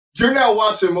You're now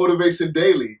watching Motivation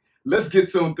Daily. Let's get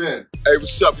tuned in. Hey,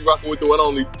 what's up? You're rocking with the one and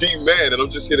only D-Man, and I'm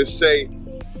just here to say,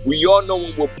 we all know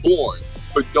when we're born,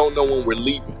 but don't know when we're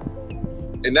leaving.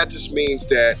 And that just means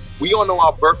that we all know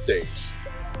our birthdays.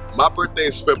 My birthday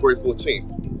is February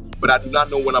 14th, but I do not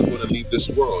know when I'm going to leave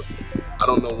this world. I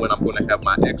don't know when I'm going to have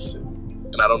my exit,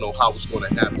 and I don't know how it's going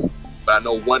to happen. But I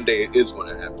know one day it is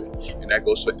going to happen, and that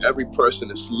goes for every person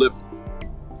that's living.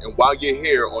 And while you're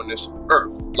here on this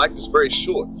earth, life is very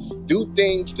short. Do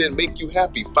things that make you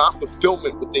happy. Find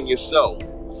fulfillment within yourself.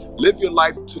 Live your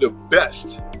life to the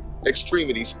best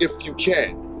extremities if you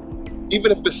can.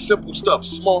 Even if it's simple stuff,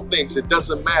 small things, it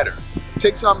doesn't matter.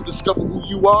 Take time to discover who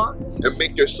you are and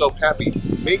make yourself happy.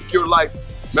 Make your life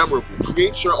memorable.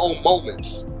 Create your own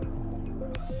moments.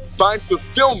 Find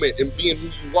fulfillment in being who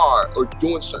you are or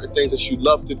doing certain things that you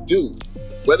love to do.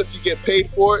 Whether if you get paid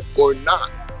for it or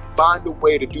not, find a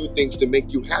way to do things to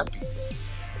make you happy.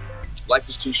 Life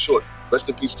is too short. Rest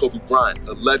in peace, Kobe Bryant,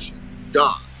 a legend,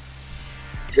 gone.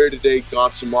 Here today,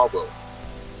 gone tomorrow.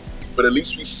 But at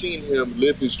least we've seen him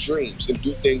live his dreams and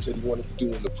do things that he wanted to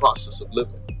do in the process of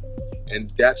living.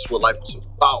 And that's what life is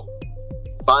about.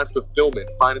 Find fulfillment,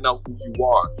 finding out who you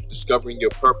are, discovering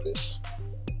your purpose.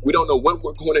 We don't know when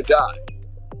we're going to die.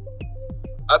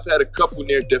 I've had a couple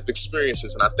near-death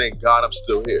experiences, and I thank God I'm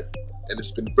still here. And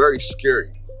it's been very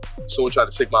scary. Someone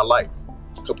tried to take my life.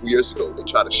 A couple years ago, they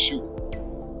tried to shoot me.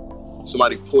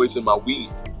 Somebody poisoned my weed.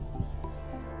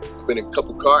 I've been in a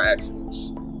couple car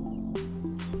accidents.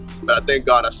 But I thank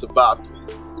God I survived it.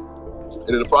 And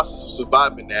in the process of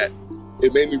surviving that,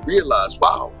 it made me realize,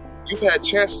 wow, you've had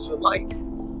chances in life.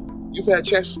 You've had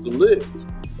chances to live.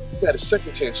 You've had a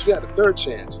second chance. You had a third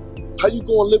chance. How you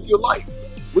going to live your life?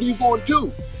 What are you going to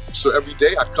do? So every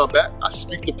day I come back, I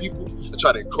speak to people, I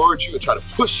try to encourage you, I try to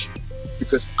push you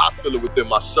because I feel it within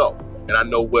myself. And I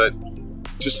know what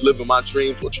just living my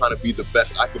dreams or trying to be the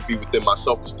best I can be within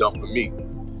myself has done for me.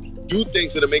 Do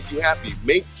things that'll make you happy.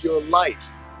 Make your life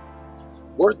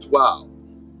worthwhile.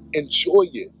 Enjoy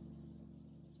it.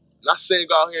 Not saying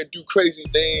go out here and do crazy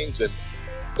things and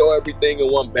throw everything in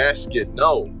one basket.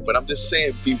 No, but I'm just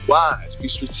saying be wise, be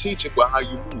strategic with how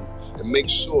you move and make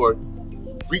sure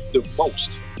you reap the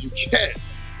most you can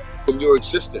from your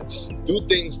existence. Do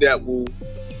things that will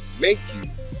make you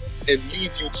and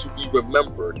leave you to be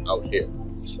remembered out here.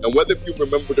 And whether if you're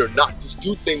remembered or not, just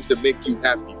do things that make you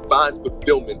happy. Find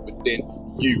fulfillment within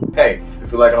you. Hey,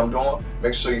 if you like what I'm doing,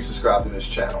 make sure you subscribe to this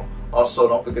channel. Also,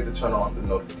 don't forget to turn on the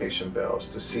notification bells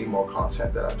to see more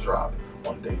content that I drop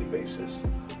on a daily basis.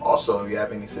 Also, if you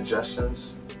have any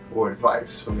suggestions or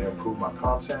advice for me to improve my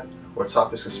content or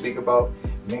topics to speak about,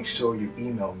 make sure you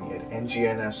email me at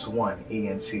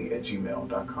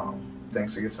ngns1ent@gmail.com.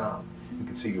 Thanks for your time and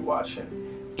continue watching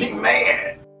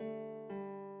D-Man!